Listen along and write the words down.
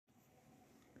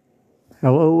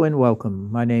Hello and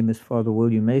welcome. My name is Father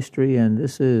William Maestri, and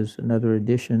this is another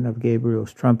edition of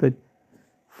Gabriel's Trumpet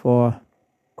for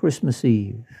Christmas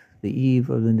Eve, the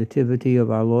eve of the Nativity of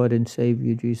our Lord and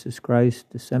Savior Jesus Christ,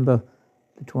 December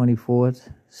the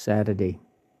 24th, Saturday.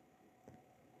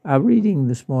 Our reading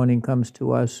this morning comes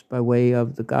to us by way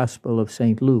of the Gospel of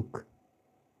St. Luke,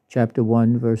 chapter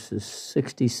 1, verses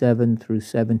 67 through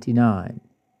 79.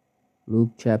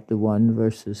 Luke chapter 1,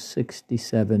 verses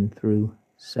 67 through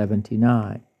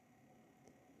 79.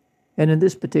 And in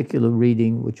this particular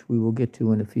reading, which we will get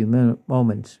to in a few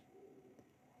moments,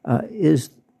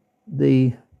 is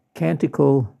the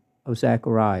Canticle of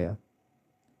Zechariah.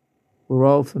 We're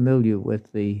all familiar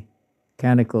with the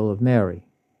Canticle of Mary,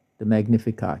 the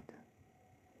Magnificat.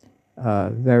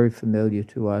 Very familiar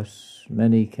to us.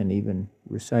 Many can even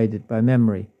recite it by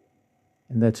memory,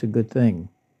 and that's a good thing.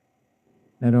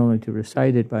 Not only to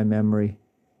recite it by memory,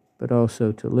 but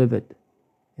also to live it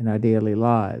in our daily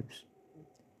lives.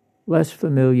 Less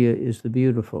familiar is the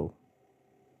beautiful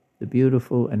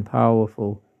and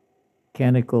powerful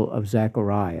Canticle of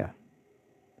Zechariah.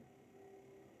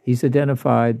 He's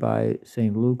identified by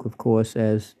St. Luke, of course,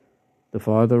 as the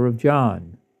father of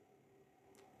John,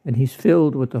 and he's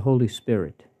filled with the Holy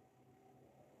Spirit,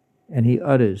 and he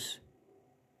utters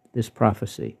this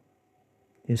prophecy,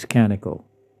 his canticle,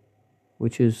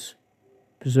 which is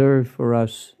preserved for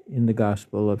us in the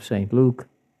Gospel of St. Luke,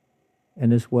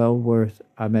 and is well worth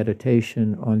our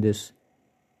meditation on this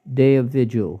day of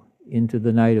Vigil into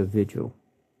the night of Vigil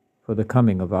for the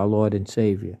coming of our Lord and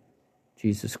Savior,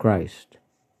 Jesus Christ.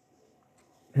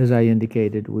 As I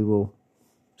indicated, we will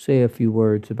say a few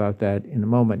words about that in a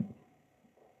moment.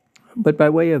 But by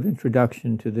way of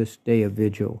introduction to this day of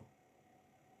Vigil,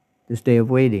 this day of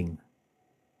waiting,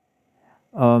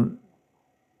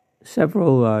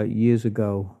 several years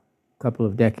ago, a couple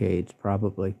of decades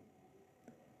probably,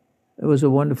 there was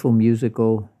a wonderful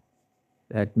musical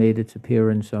that made its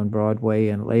appearance on Broadway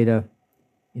and later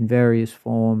in various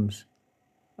forms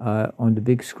on the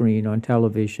big screen on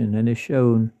television, and is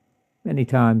shown many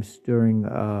times during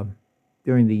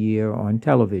the year on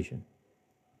television.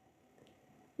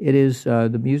 It is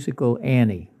the musical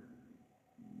Annie,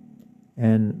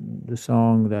 and the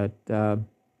song that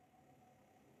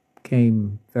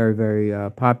became very, very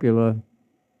popular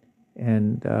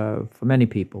and for many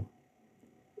people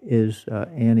is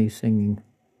Annie singing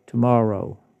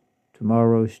 "Tomorrow,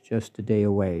 Tomorrow's Just a Day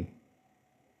Away."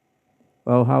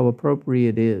 Well, how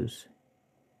appropriate it is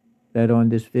that on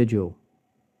this vigil,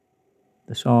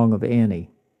 the song of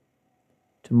Annie,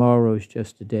 "Tomorrow's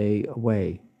Just a Day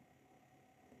Away,"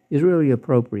 is really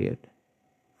appropriate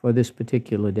for this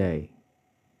particular day,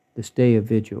 this day of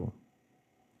vigil.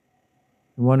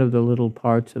 One of the little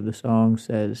parts of the song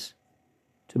says,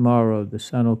 "Tomorrow the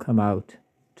sun will come out,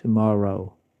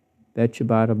 tomorrow. Bet your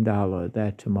bottom dollar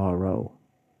that tomorrow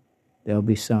there'll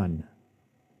be sun."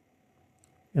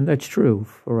 And that's true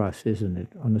for us, isn't it?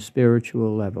 On a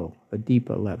spiritual level, a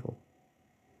deeper level.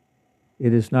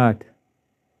 It is not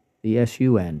the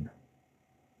S-U-N.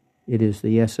 It is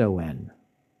the S-O-N,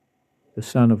 the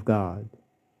Son of God.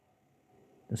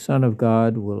 The Son of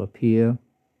God will appear,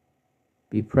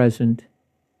 be present,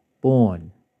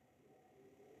 born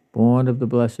of the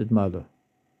Blessed Mother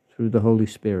through the Holy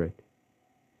Spirit,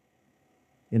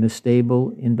 in a stable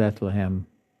in Bethlehem,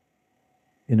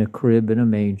 in a crib in a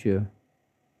manger,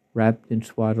 wrapped in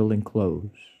swaddling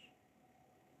clothes.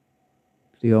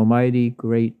 The Almighty,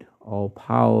 great,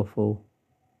 all-powerful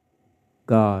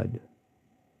God,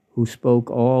 who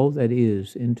spoke all that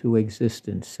is into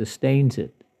existence, sustains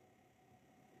it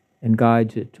and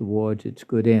guides it towards its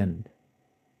good end,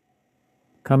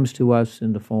 comes to us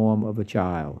in the form of a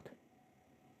child,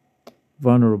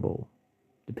 vulnerable,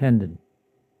 dependent,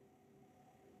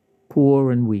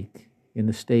 poor and weak, in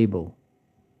a stable,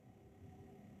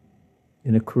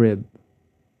 in a crib,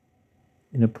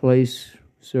 in a place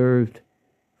reserved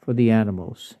for the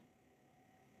animals,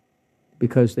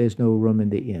 because there's no room in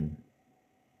the inn.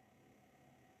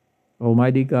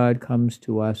 Almighty God comes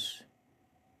to us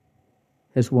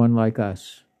as one like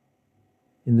us,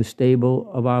 in the stable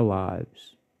of our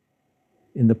lives,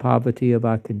 in the poverty of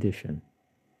our condition,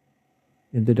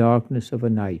 in the darkness of a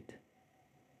night,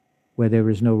 where there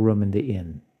is no room in the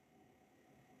inn.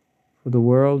 For the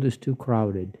world is too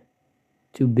crowded,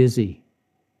 too busy,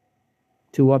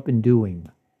 too up and doing,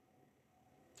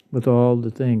 with all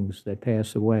the things that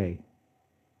pass away.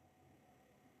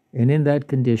 And in that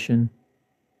condition,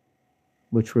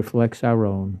 which reflects our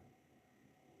own,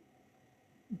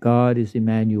 God is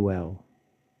Emmanuel.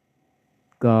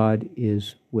 God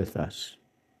is with us.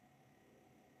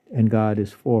 And God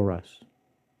is for us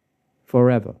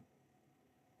forever.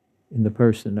 in the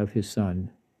person of his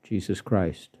Son, Jesus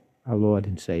Christ, our Lord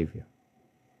and Savior.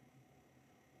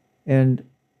 And the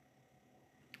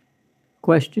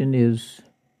question is,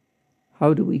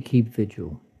 how do we keep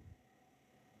vigil?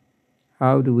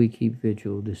 How do we keep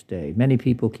vigil this day? Many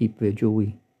people keep vigil.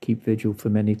 We keep vigil for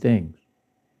many things.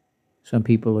 Some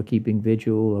people are keeping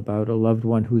vigil about a loved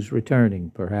one who's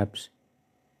returning, perhaps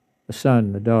a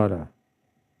son, a daughter,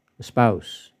 a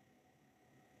spouse,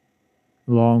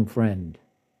 a long friend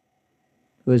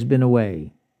who has been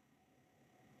away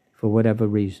for whatever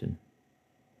reason.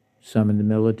 Some in the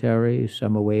military,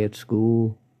 some away at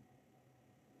school,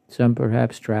 some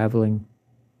perhaps traveling,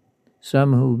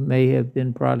 some who may have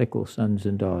been prodigal sons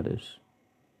and daughters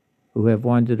who have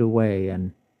wandered away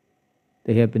and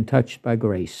they have been touched by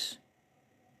grace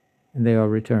and they are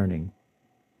returning.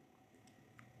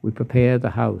 We prepare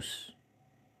the house.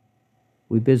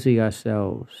 We busy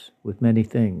ourselves with many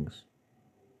things.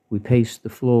 We pace the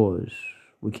floors.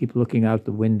 We keep looking out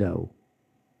the window.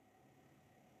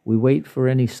 We wait for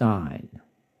any sign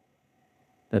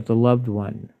that the loved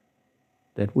one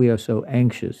that we are so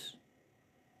anxious,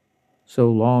 so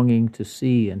longing to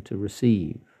see and to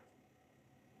receive,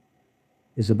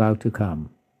 is about to come.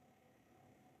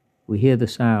 We hear the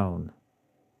sound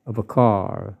of a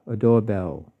car, a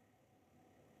doorbell,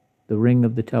 the ring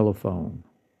of the telephone,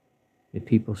 if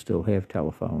people still have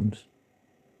telephones,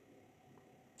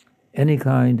 any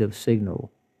kind of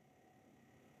signal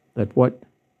that what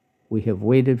we have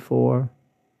waited for,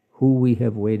 who we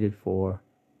have waited for,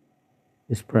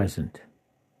 is present.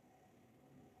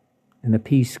 And a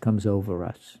peace comes over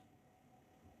us,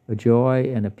 a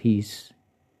joy and a peace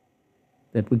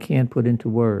that we can't put into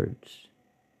words.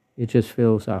 It just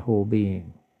fills our whole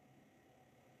being.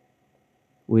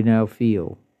 We now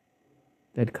feel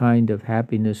that kind of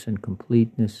happiness and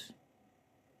completeness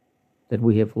that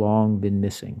we have long been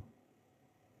missing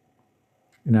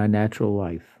in our natural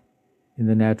life, in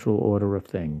the natural order of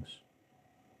things.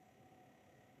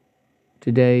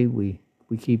 Today we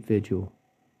keep vigil.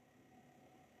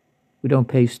 We don't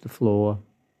pace the floor.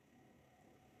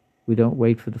 We don't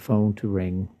wait for the phone to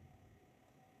ring.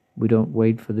 We don't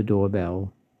wait for the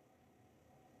doorbell.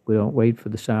 We don't wait for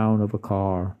the sound of a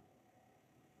car.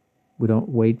 We don't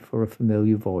wait for a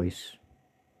familiar voice.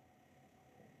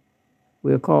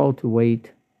 We are called to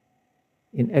wait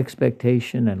in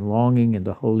expectation and longing in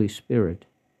the Holy Spirit,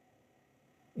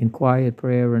 in quiet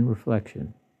prayer and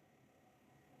reflection.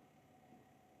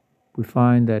 We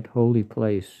find that holy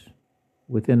place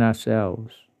within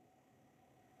ourselves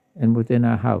and within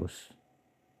our house,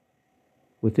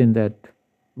 within that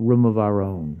room of our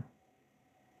own,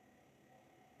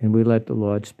 and we let the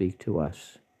Lord speak to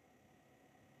us.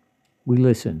 We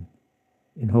listen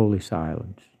in holy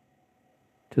silence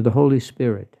to the Holy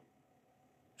Spirit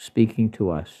speaking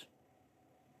to us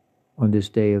on this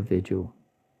day of vigil.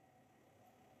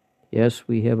 Yes,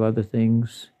 we have other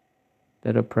things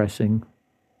that are pressing,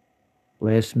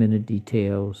 last-minute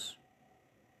details,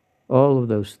 all of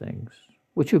those things,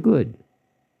 which are good,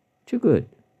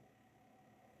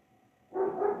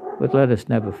 But let us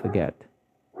never forget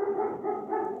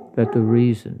that the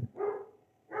reason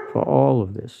for all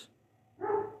of this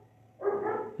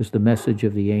is the message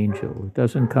of the angel. It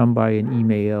doesn't come by an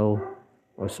email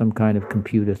or some kind of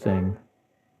computer thing.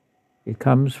 It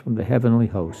comes from the heavenly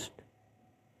host.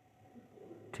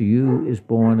 To you is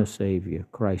born a Savior,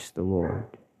 Christ the Lord.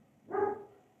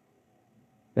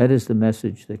 That is the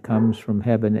message that comes from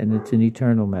heaven, and it's an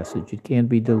eternal message. It can't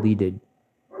be deleted,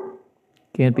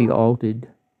 can't be altered,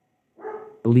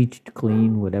 bleached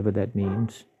clean, whatever that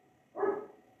means,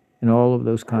 and all of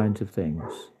those kinds of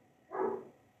things.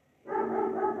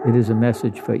 It is a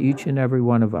message for each and every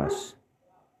one of us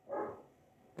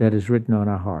that is written on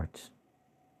our hearts,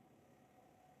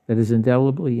 that is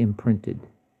indelibly imprinted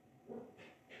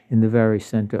in the very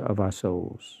center of our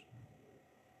souls.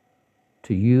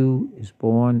 To you is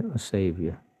born a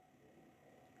Savior,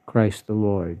 Christ the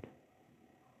Lord.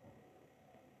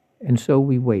 And so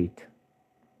we wait.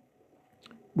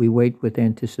 We wait with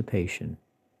anticipation.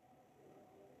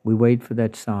 We wait for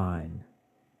that sign.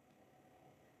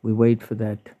 We wait for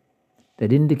that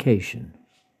indication.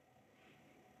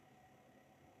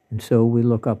 And so we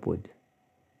look upward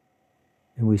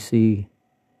and we see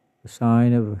the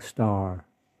sign of a star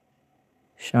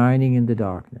shining in the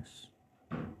darkness,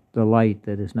 the light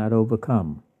that is not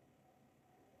overcome,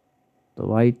 the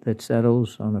light that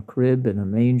settles on a crib in a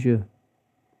manger,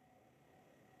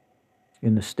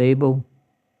 in a stable,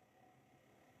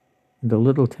 in the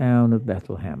little town of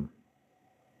Bethlehem,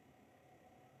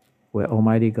 where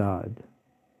Almighty God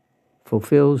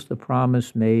fulfills the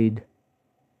promise made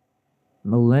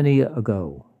millennia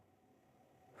ago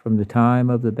from the time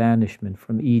of the banishment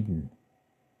from Eden,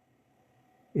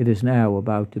 it is now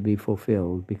about to be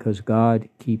fulfilled because God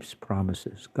keeps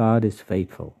promises. God is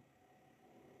faithful.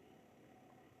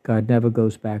 God never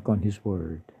goes back on his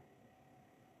word.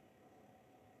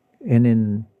 And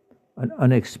in an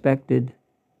unexpected,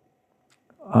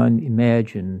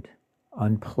 unimagined,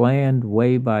 unplanned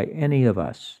way by any of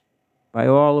us, by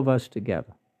all of us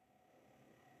together,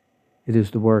 it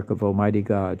is the work of Almighty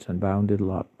God's unbounded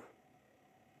love,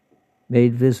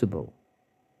 made visible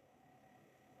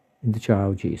in the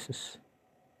child Jesus.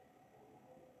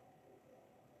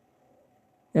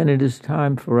 And it is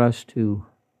time for us to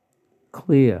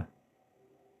clear,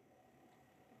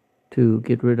 to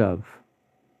get rid of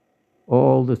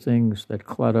all the things that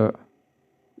clutter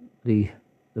the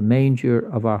manger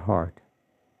of our heart,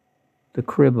 the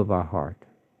crib of our heart,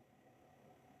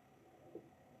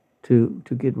 to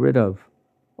get rid of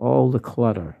all the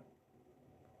clutter,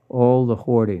 all the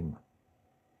hoarding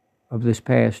of this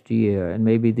past year and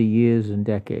maybe the years and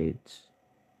decades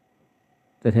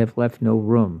that have left no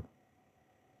room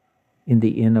in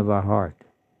the inn of our heart,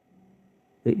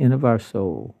 the inn of our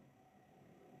soul,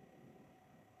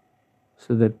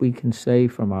 so that we can say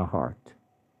from our heart,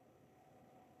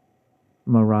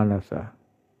 Maranatha,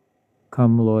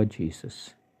 come Lord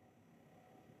Jesus.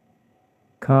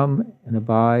 Come and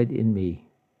abide in me.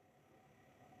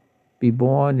 Be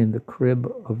born in the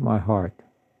crib of my heart,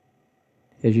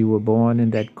 as you were born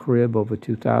in that crib over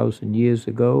 2,000 years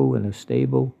ago in a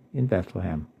stable in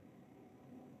Bethlehem.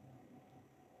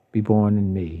 Be born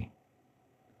in me,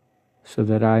 so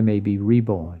that I may be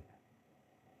reborn.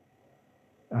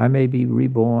 I may be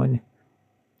reborn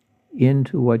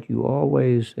into what you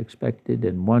always expected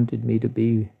and wanted me to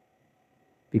be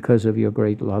because of your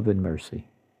great love and mercy.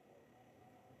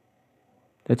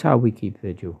 That's how we keep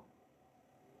vigil.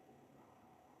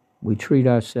 We treat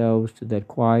ourselves to that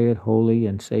quiet, holy,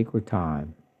 and sacred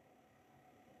time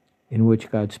in which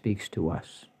God speaks to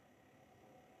us.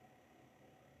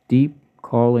 Deep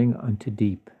calling unto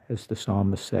deep, as the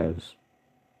psalmist says.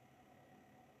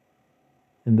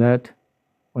 And that,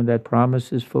 when that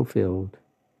promise is fulfilled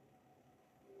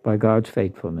by God's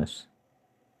faithfulness,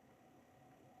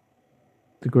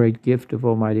 the great gift of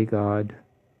Almighty God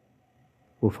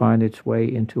will find its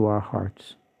way into our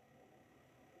hearts,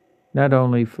 not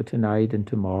only for tonight and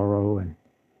tomorrow,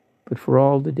 but for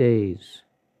all the days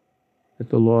that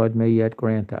the Lord may yet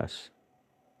grant us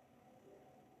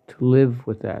to live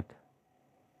with that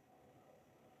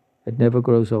never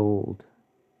grows old.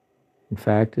 In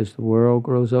fact, as the world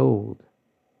grows old,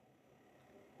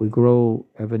 we grow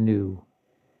ever new,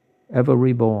 ever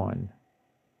reborn,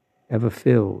 ever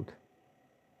filled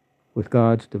with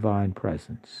God's divine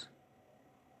presence.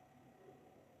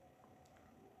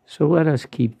 So let us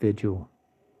keep vigil,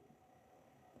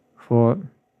 for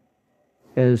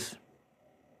as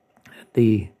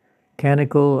the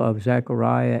canticle of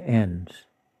Zechariah ends,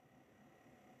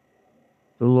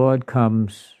 the Lord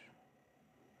comes,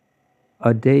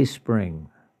 a day spring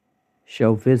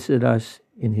shall visit us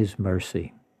in his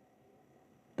mercy,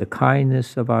 the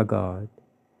kindness of our God,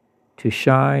 to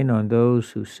shine on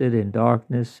those who sit in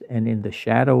darkness and in the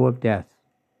shadow of death,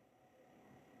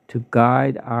 to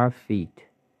guide our feet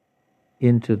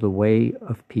into the way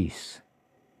of peace.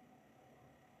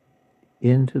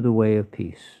 Into the way of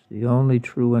peace. The only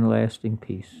true and lasting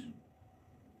peace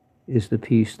is the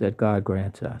peace that God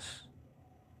grants us,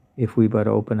 if we but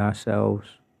open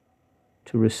ourselves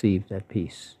to receive that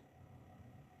peace,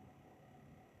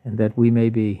 and that we may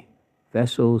be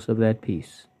vessels of that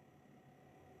peace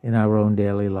in our own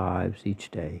daily lives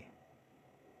each day.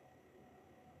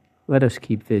 Let us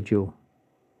keep vigil,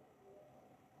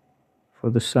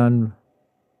 for the sun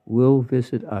will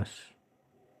visit us,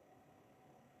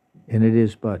 and it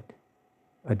is but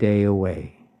a day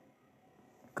away.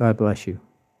 God bless you.